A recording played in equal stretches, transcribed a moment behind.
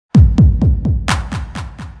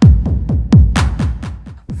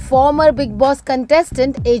Former Bigg Boss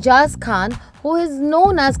contestant Ajaz Khan, who is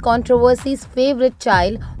known as controversy's favorite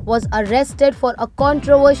child, was arrested for a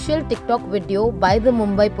controversial TikTok video by the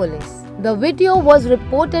Mumbai police. The video was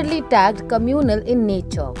reportedly tagged communal in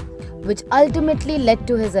nature, which ultimately led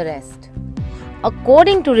to his arrest.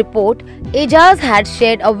 According to report, Ajaz had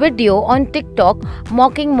shared a video on TikTok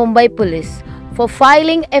mocking Mumbai police for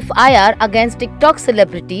filing FIR against TikTok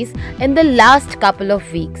celebrities in the last couple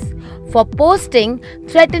of weeks for posting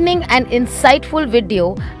threatening and insightful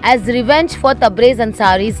video as revenge for Tabrez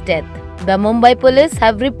Ansari's death. The Mumbai police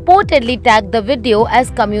have reportedly tagged the video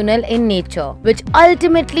as communal in nature, which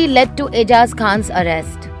ultimately led to Ajaz Khan's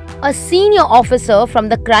arrest. A senior officer from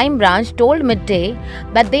the crime branch told Midday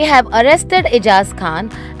that they have arrested Ajaz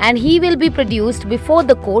Khan and he will be produced before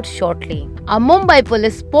the court shortly. A Mumbai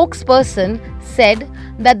police spokesperson said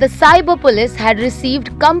that the cyber police had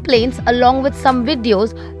received complaints along with some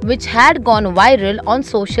videos which had gone viral on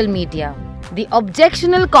social media. The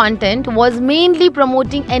objectionable content was mainly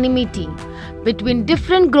promoting enmity between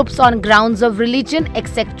different groups on grounds of religion,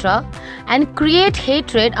 etc., and create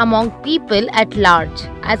hatred among people at large,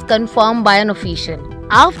 as confirmed by an official.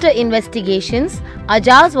 After investigations,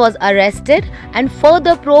 Ajaz was arrested and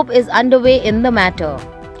further probe is underway in the matter.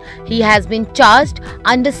 He has been charged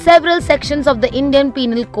under several sections of the Indian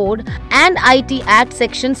Penal Code and IT Act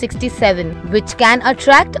Section 67, which can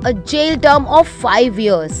attract a jail term of 5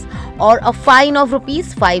 years or a fine of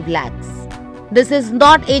 ₹5 lakhs. This is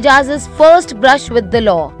not Ajaz's first brush with the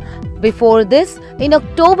law. Before this, in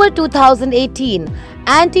October 2018,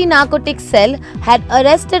 Anti-Narcotics Cell had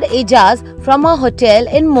arrested Ajaz from a hotel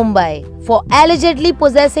in Mumbai for allegedly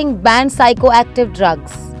possessing banned psychoactive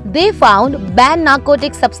drugs. They found banned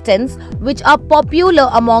narcotic substances which are popular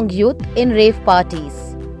among youth in rave parties.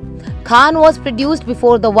 Khan was produced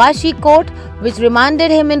before the Vashi court, which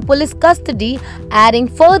remanded him in police custody, adding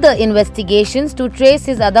further investigations to trace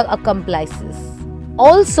his other accomplices.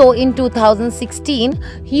 Also in 2016,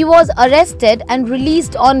 he was arrested and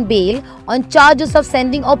released on bail on charges of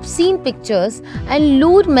sending obscene pictures and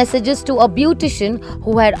lewd messages to a beautician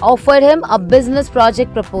who had offered him a business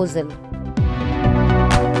project proposal.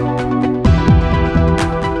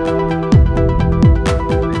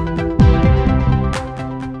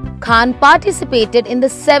 Khan participated in the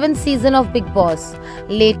 7th season of Bigg Boss.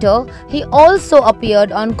 Later, he also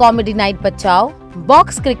appeared on Comedy Night Bachao,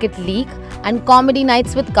 Box Cricket League, and Comedy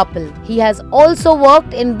Nights with Couple. He has also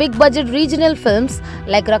worked in big-budget regional films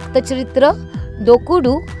like Rakta Charitra,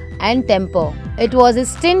 Dokudu, and Tempo. It was his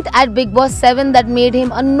stint at Bigg Boss 7 that made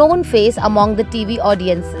him a known face among the TV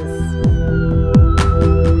audiences.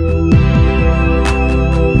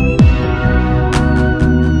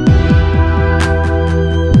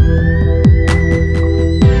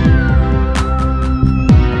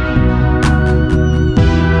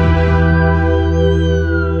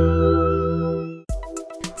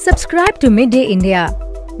 Subscribe to Midday India.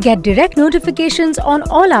 Get direct notifications on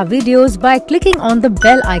all our videos by clicking on the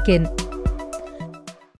bell icon.